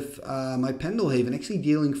with my Pendelhaven. Actually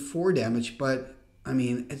dealing 4 damage. But I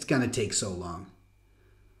mean, it's going to take so long.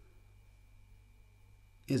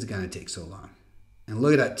 It's going to take so long. And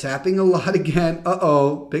look at that. Tapping a lot again.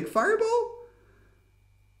 Uh-oh. Big Fireball?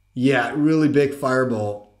 Yeah, really big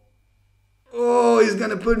Fireball. Oh, he's going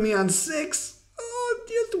to put me on 6. Oh,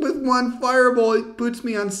 just with 1 Fireball, it puts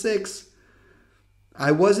me on 6.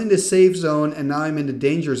 I was in the safe zone, and now I'm in the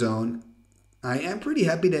danger zone. I am pretty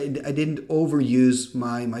happy that I didn't overuse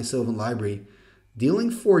my Sylvan Library.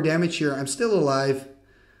 Dealing 4 damage here. I'm still alive.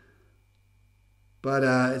 But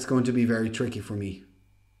it's going to be very tricky for me.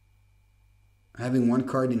 Having 1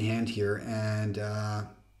 card in hand here. And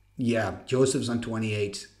yeah, Joseph's on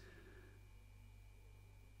 28.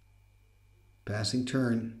 Passing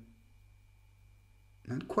turn.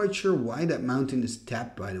 Not quite sure why that mountain is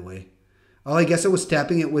tapped, by the way. Oh, I guess I was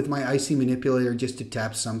tapping it with my Icy Manipulator just to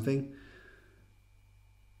tap something.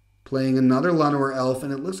 Playing another Llanowar Elf,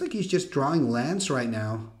 and it looks like he's just drawing lands right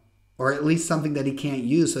now. Or at least something that he can't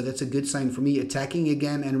use, so that's a good sign for me. Attacking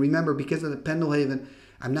again, and remember, because of the Pendelhaven,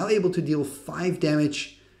 I'm now able to deal 5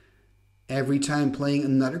 damage every time playing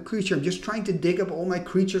another creature. I'm just trying to dig up all my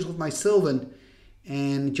creatures with my Sylvan.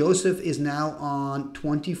 And Joseph is now on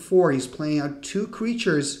 24. He's playing out 2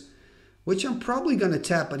 creatures, which I'm probably going to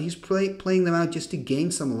tap, but he's playing them out just to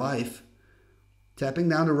gain some life. Tapping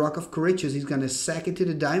down the Roc of Kher Ridges, he's going to sack it to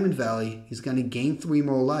the Diamond Valley. He's going to gain 3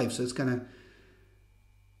 more life, so it's going to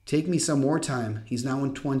take me some more time. He's now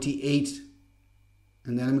on 28.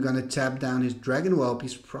 And then I'm going to tap down his Dragon Whelp.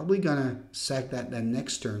 He's probably going to sack that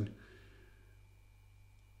next turn.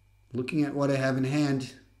 Looking at what I have in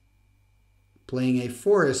hand, playing a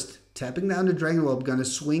Forest, tapping down the Dragon Whelp, going to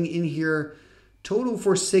swing in here, total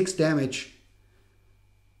for 6 damage.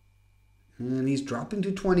 And he's dropping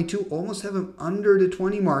to 22, almost have him under the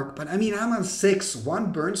 20 mark. But I mean, I'm on 6,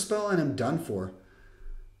 1 burn spell, and I'm done for.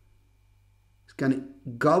 He's going to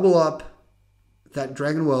gobble up that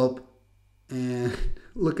Dragon Whelp. And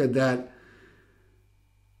look at that.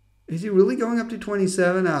 Is he really going up to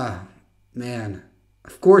 27? Ah, man.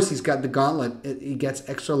 Of course, he's got the Gauntlet. He gets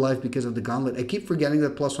extra life because of the Gauntlet. I keep forgetting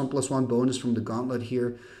that +1/+1 bonus from the Gauntlet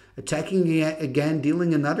here. Attacking again,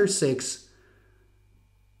 dealing another 6.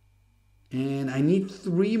 And I need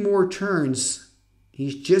 3 more turns.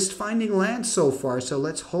 He's just finding land so far, so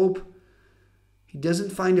let's hope he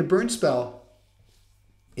doesn't find a burn spell.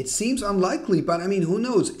 It seems unlikely, but I mean, who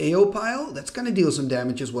knows? Aeopile, that's going to deal some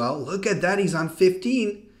damage as well. Look at that, he's on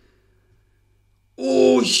 15.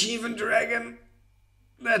 Oh, Shivan Dragon.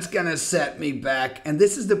 That's going to set me back. And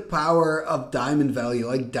this is the power of Diamond Valley.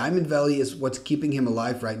 Like, Diamond Valley is what's keeping him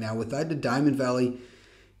alive right now. Without the Diamond Valley,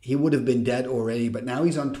 he would have been dead already. But now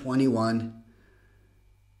he's on 21.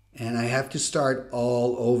 And I have to start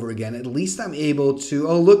all over again. At least I'm able to...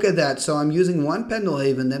 Oh, look at that. So I'm using 1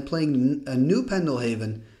 Pendelhaven, then playing a new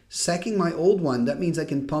Pendelhaven, sacking my old one. That means I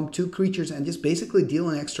can pump 2 creatures and just basically deal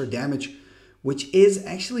an extra damage, which is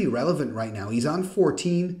actually relevant right now. He's on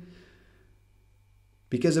 14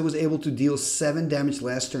 because I was able to deal 7 damage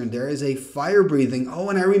last turn. There is a Fire Breathing. Oh,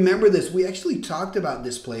 and I remember this. We actually talked about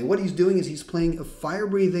this play. What he's doing is he's playing a Fire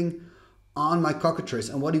Breathing on my Cockatrice.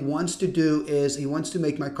 And what he wants to do is he wants to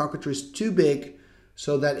make my Cockatrice too big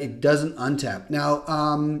so that it doesn't untap. Now,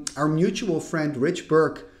 our mutual friend, Rich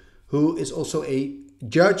Burke, who is also a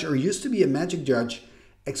judge or used to be a Magic judge,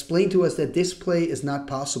 explained to us that this play is not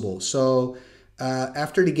possible. So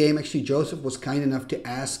after the game, actually, Joseph was kind enough to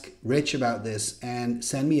ask Rich about this and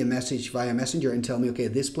send me a message via Messenger and tell me, okay,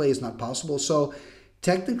 this play is not possible. So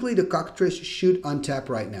technically, the Cockatrice should untap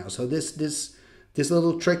right now. So this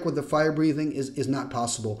little trick with the Fire Breathing is not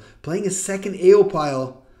possible. Playing a second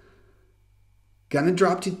Aeopile. Gonna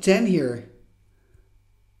drop to 10 here.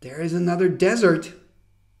 There is another Desert.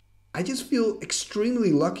 I just feel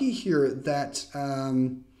extremely lucky here that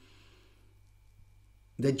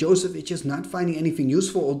that Joseph is just not finding anything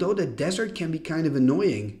useful, although the Desert can be kind of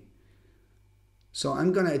annoying. So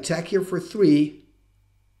I'm going to attack here for 3.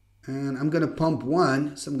 And I'm going to pump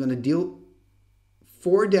 1. So I'm going to deal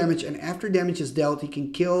 4 damage. And after damage is dealt, he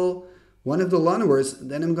can kill one of the Llanowars.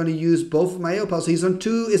 Then I'm going to use both of my Aeopals. He's on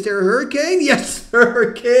 2. Is there a Hurricane? Yes,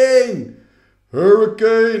 Hurricane!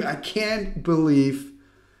 Hurricane! I can't believe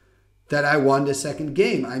that I won the second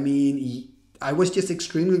game. I mean, I was just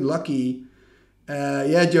extremely lucky.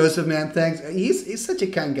 Yeah, Joseph, man, thanks. He's such a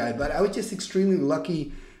kind guy, but I was just extremely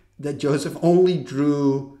lucky that Joseph only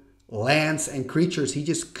drew lands and creatures. He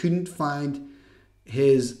just couldn't find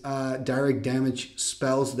his direct damage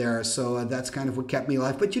spells there, so that's kind of what kept me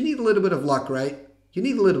alive. But you need a little bit of luck, right? You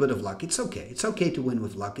need a little bit of luck. It's okay. It's okay to win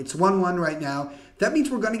with luck. It's 1-1 right now. That means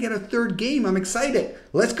we're going to get a third game. I'm excited.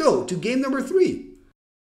 Let's go to game number 3.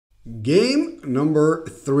 Game number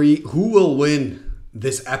 3. Who will win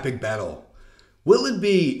this epic battle? Will it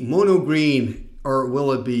be mono green or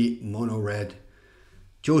will it be mono red?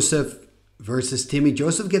 Joseph versus Timmy.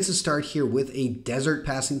 Joseph gets a start here with a Desert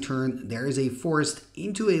passing turn. There is a Forest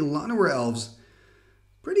into a Llanowar Elves.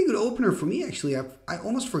 Pretty good opener for me, actually. I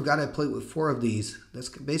almost forgot I played with 4 of these. That's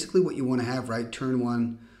basically what you want to have, right? Turn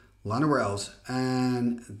 1, Llanowar Elves.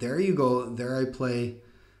 And there you go. There I play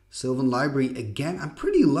Sylvan Library again. I'm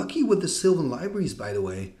pretty lucky with the Sylvan Libraries, by the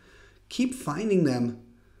way. Keep finding them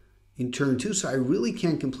in turn 2, so I really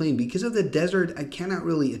can't complain. Because of the Desert, I cannot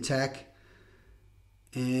really attack.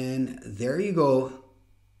 And there you go.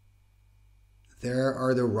 There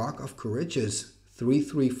are the Roc of Kher Ridges,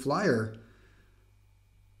 3/3 flyer.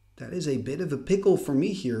 That is a bit of a pickle for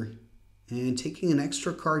me here. And taking an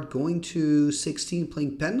extra card, going to 16,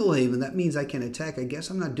 playing Pendelhaven. That means I can attack. I guess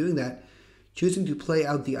I'm not doing that. Choosing to play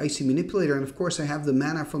out the Icy Manipulator. And of course, I have the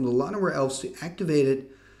mana from the Llanowar Elves to activate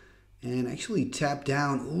it and actually tap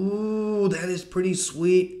down. Ooh, that is pretty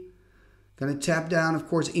sweet. Gonna tap down, of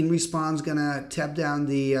course, in response, gonna tap down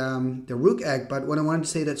the Rook Egg. But what I wanted to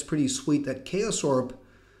say that's pretty sweet, that Chaos Orb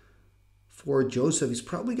for Joseph, he's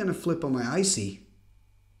probably gonna flip on my Icy.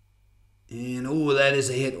 And, oh, that is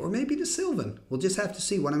a hit. Or maybe the Sylvan. We'll just have to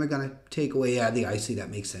see. What am I going to take away? Yeah, the Icy. That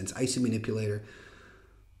makes sense. Icy Manipulator.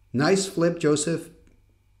 Nice flip, Joseph.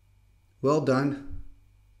 Well done.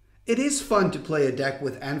 It is fun to play a deck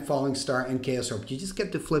with and Falling Star and Chaos Orb. You just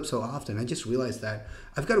get to flip so often. I just realized that.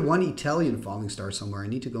 I've got one Italian Falling Star somewhere. I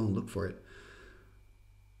need to go and look for it.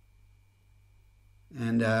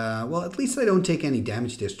 And, well, at least I don't take any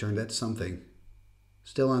damage this turn. That's something.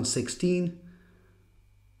 Still on 16.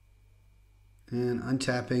 And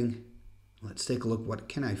untapping. Let's take a look. What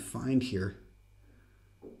can I find here?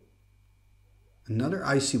 Another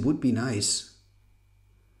Icy would be nice.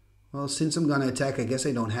 Well, since I'm going to attack, I guess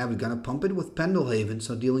I don't have it. Going to pump it with Pendelhaven.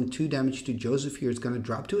 So dealing 2 damage to Joseph here. It's going to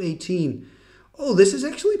drop to 18. Oh, this is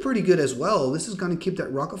actually pretty good as well. This is going to keep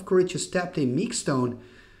that Roc of Kher Ridges tapped a Meekstone.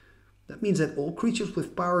 That means that all creatures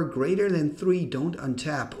with power greater than 3 don't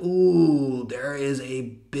untap. Ooh, there is a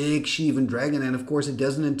big Shivan Dragon. And of course, it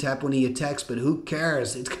doesn't untap when he attacks, but who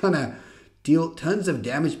cares? It's going to deal tons of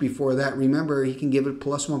damage before that. Remember, he can give it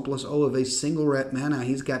 +1/+0 of a single red mana.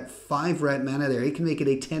 He's got 5 red mana there. He can make it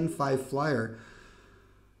a 10/5 flyer.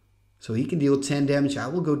 So he can deal 10 damage. I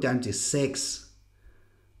will go down to 6.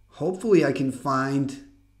 Hopefully, I can find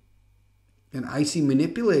an Icy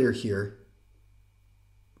Manipulator here.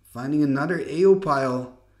 Finding another AO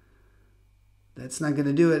pile. That's not going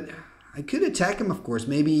to do it. I could attack him, of course.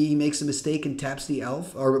 Maybe he makes a mistake and taps the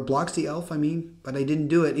elf. Or blocks the elf, I mean. But I didn't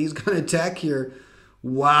do it. He's going to attack here.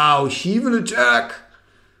 Wow. Shivan attack.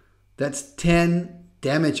 That's 10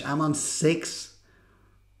 damage. I'm on 6.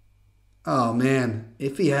 Oh, man.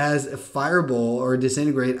 If he has a Fireball or a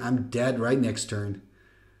Disintegrate, I'm dead right next turn.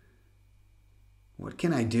 What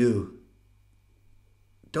can I do?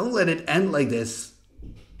 Don't let it end like this.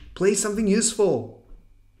 Play something useful.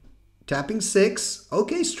 Tapping 6.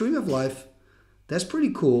 Okay, Stream of Life. That's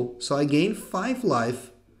pretty cool. So I gain 5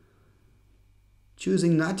 life.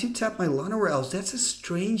 Choosing not to tap my Llanowar Elves. That's a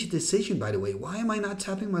strange decision, by the way. Why am I not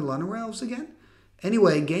tapping my Llanowar Elves again?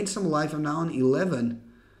 Anyway, gained some life. I'm now on 11.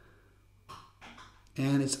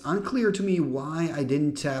 And it's unclear to me why I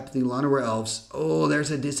didn't tap the Llanowar Elves. Oh,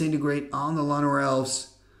 there's a Disintegrate on the Llanowar Elves.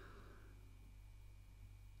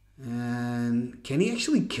 And can he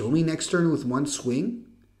actually kill me next turn with 1 swing?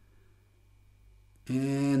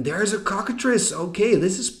 And there's a Cockatrice. Okay,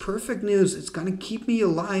 this is perfect news. It's going to keep me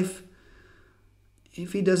alive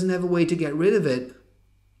if he doesn't have a way to get rid of it.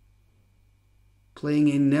 Playing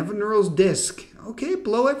a Nevinyrral's Disc. Okay,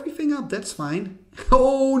 blow everything up. That's fine.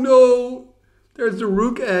 Oh, no. There's the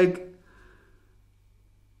Rook Egg.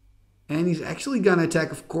 And he's actually going to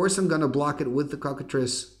attack. Of course, I'm going to block it with the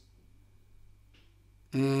Cockatrice.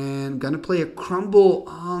 And going to play a Crumble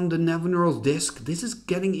on the Nevinyrral's Disc. This is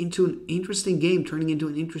getting into an interesting game, turning into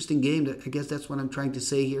an interesting game. I guess that's what I'm trying to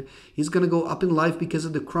say here. He's going to go up in life because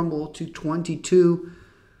of the Crumble to 22.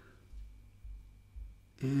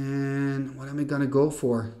 And what am I going to go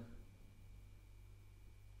for?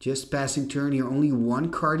 Just passing turn here. Only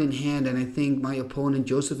 1 card in hand. And I think my opponent,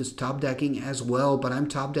 Joseph, is top decking as well. But I'm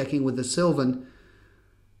top decking with the Sylvan.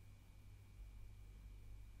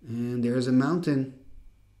 And there's a mountain.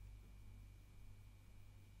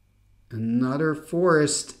 Another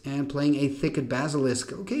forest and playing a Thicket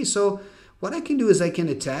Basilisk. Okay, so what I can do is I can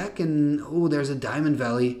attack and, oh, there's a Diamond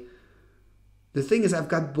Valley. The thing is I've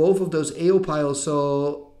got both of those AO piles,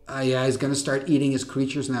 so yeah, he's going to start eating his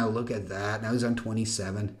creatures now. Look at that. Now he's on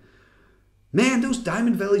 27. Man, those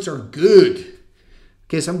Diamond Valleys are good.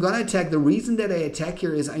 Okay, so I'm going to attack. The reason that I attack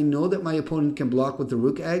here is I know that my opponent can block with the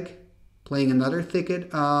Rook Egg, playing another Thicket,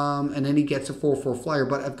 and then he gets a 4/4 flyer.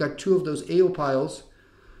 But I've got 2 of those AO piles.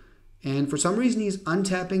 And for some reason, he's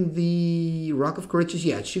untapping the Roc of Kher Ridges.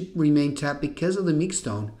 Yeah, it should remain tapped because of the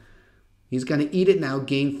Meekstone. He's going to eat it now,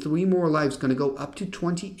 gain 3 more lives, going to go up to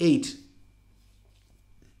 28.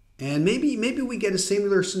 And maybe we get a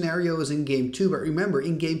similar scenario as in Game 2. But remember,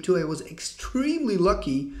 in Game 2, I was extremely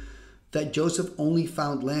lucky that Joseph only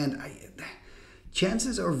found land.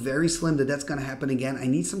 Chances are very slim that that's going to happen again. I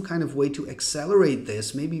need some kind of way to accelerate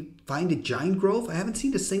this. Maybe find a Giant Grove. I haven't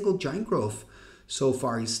seen a single Giant Grove so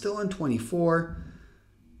far. He's still on 24.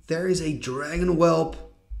 There is a Dragon Whelp.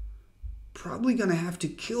 Probably going to have to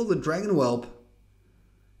kill the Dragon Whelp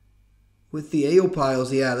with the AO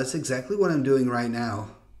piles. Yeah, that's exactly what I'm doing right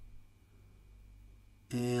now.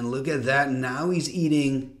 And look at that. Now he's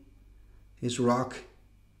eating his rock.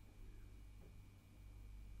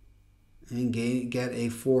 And get a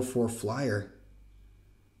 4/4 flyer.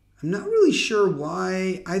 I'm not really sure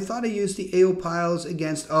why. I thought I used the AO piles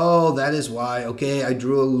against... Oh, that is why. Okay, I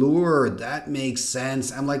drew a lure. That makes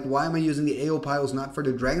sense. I'm like, why am I using the AO piles? Not for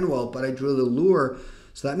the Dragon Whelp, but I drew the lure.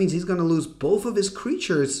 So that means he's going to lose both of his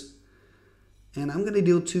creatures. And I'm going to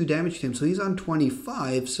deal 2 damage to him. So he's on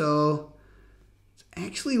 25. So it's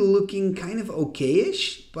actually looking kind of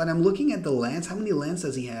okay-ish. But I'm looking at the lands. How many lands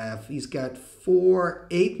does he have? He's got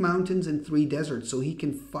 8 mountains and 3 deserts. So he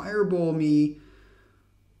can fireball me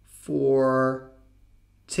for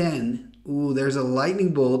 10. Ooh, there's a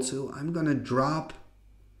lightning bolt, so I'm gonna drop.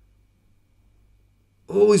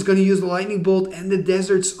 Oh, he's gonna use the lightning bolt and the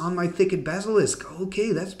deserts on my thicket basilisk.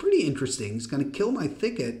 Okay, that's pretty interesting. He's gonna kill my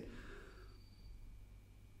thicket.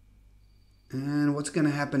 And what's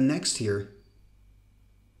gonna happen next here?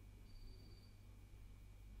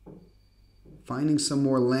 Finding some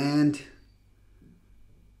more land.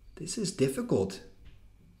 This is difficult.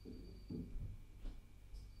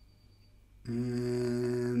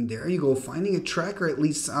 And there you go, finding a tracker at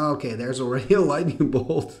least. Okay, there's already a lightning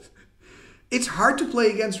bolt. It's hard to play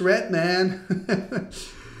against red, man.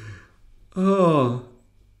 Oh,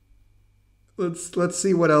 let's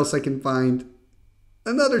see what else I can find.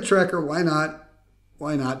 Another tracker, why not?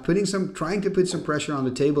 Why not? Trying to put some pressure on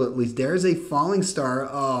the table at least. There's a falling star.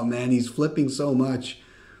 Oh man, he's flipping so much.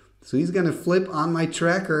 So he's gonna flip on my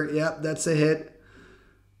tracker. Yep, that's a hit.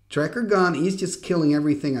 Tracker gone. He's just killing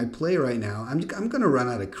everything I play right now. I'm going to run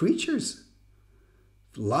out of creatures.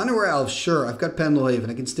 Llanowar Elf, sure. I've got Pendelhaven.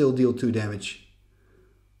 I can still deal 2 damage.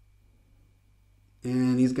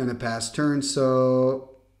 And he's going to pass turn,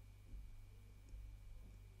 so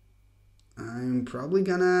I'm probably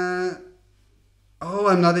going to... Oh,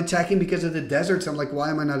 I'm not attacking because of the deserts. I'm like, why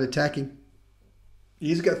am I not attacking?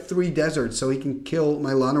 He's got 3 deserts, so he can kill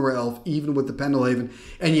my Llanowar Elf, even with the Pendelhaven.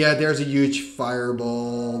 And yeah, there's a huge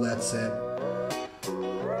fireball. That's it.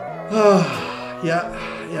 Oh,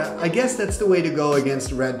 yeah. I guess that's the way to go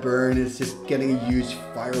against Redburn, is just getting a huge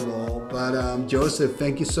fireball. But Joseph,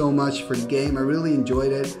 thank you so much for the game. I really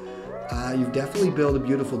enjoyed it. You've definitely built a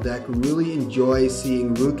beautiful deck. Really enjoy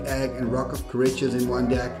seeing Rook Egg and Roc of Kher Ridges in one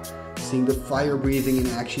deck. Seeing the fire breathing in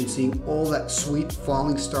action, seeing all that sweet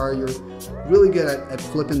falling star. You're really good at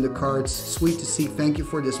flipping the cards. Sweet to see. Thank you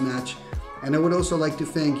for this match. And I would also like to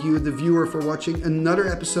thank you, the viewer, for watching another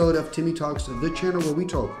episode of Timmy Talks, the channel where we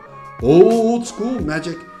talk old school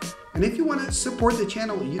Magic. And if you want to support the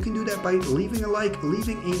channel, you can do that by leaving a like,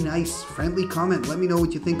 leaving a nice friendly comment. Let me know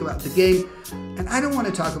what you think about the game. And I don't want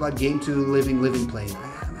to talk about Game 2 living playing.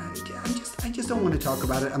 I just don't want to talk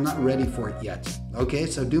about it. I'm not ready for it yet. Okay,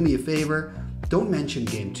 so do me a favor. Don't mention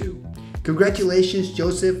Game 2. Congratulations,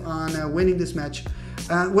 Joseph, on winning this match.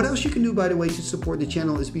 What else you can do, by the way, to support the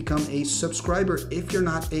channel is become a subscriber if you're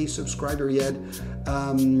not a subscriber yet.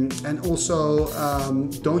 And also,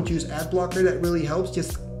 don't use ad blocker. That really helps.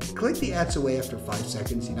 Just click the ads away after 5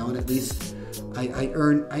 seconds, you know, and at least I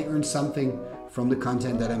earn something from the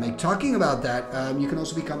content that I make. Talking about that, you can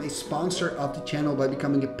also become a sponsor of the channel by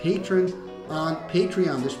becoming a patron on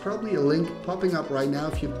Patreon. There's probably a link popping up right now.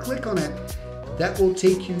 If you click on it, that will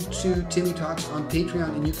take you to Timmy Talks on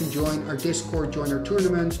Patreon, and you can join our Discord, join our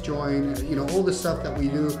tournaments, join, you know, all the stuff that we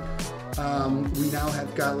do. We now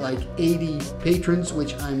have got like 80 patrons,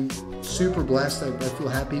 which I'm super blessed. I feel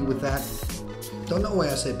happy with that. Don't know why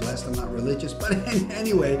I say blessed, I'm not religious, but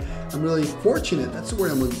anyway, I'm really fortunate. That's the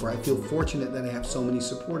word I'm looking for. I feel fortunate that I have so many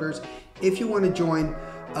supporters. If you want to join,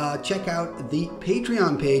 check out the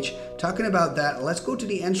Patreon page. Talking about that, let's go to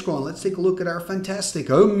the end scroll and let's take a look at our fantastic,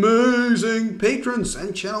 amazing patrons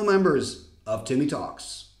and channel members of Timmy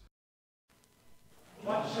Talks.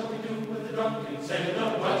 What shall we do with the drunken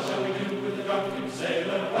sailor? What shall we do with the drunken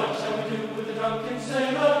sailor? What shall we do with the drunken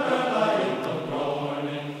sailor? Early in the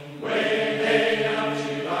morning, way hey, and up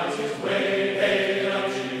she rises. Way hey, and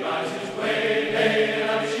up she rises. Way hey, and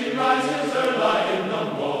up she rises. Early in the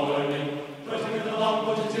morning, put him in the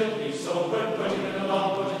longboat until he's sober. Put him in the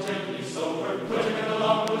longboat until he's sober. Put him in the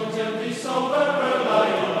longboat until he's sober. Early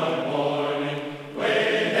in the morning,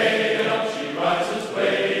 way hey, and up she rises.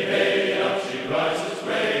 Way hey, and up she rises.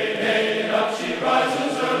 She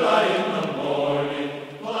rises early in the morning.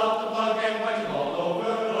 Pull out the plug and wet him all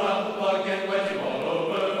over. Pull out the plug and wet him all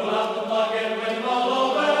over. Pull out the plug and wet him all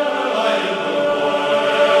over. Early in the morning.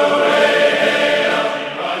 Way hey up she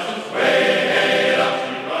rises. Way hey up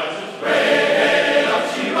she rises. Way hey up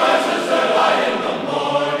she rises early in the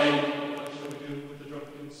morning. What shall we do with the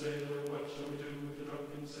drunken sailor? What shall we do with the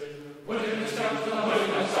drunken sailor? Put him in the scouts to the hood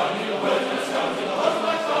and start him. Put him in the scouts to the hood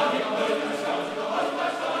and start him. Put him in the scouts to the hood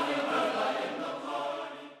and start him.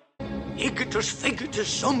 Igitus,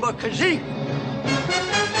 figitus, sumba, kazee.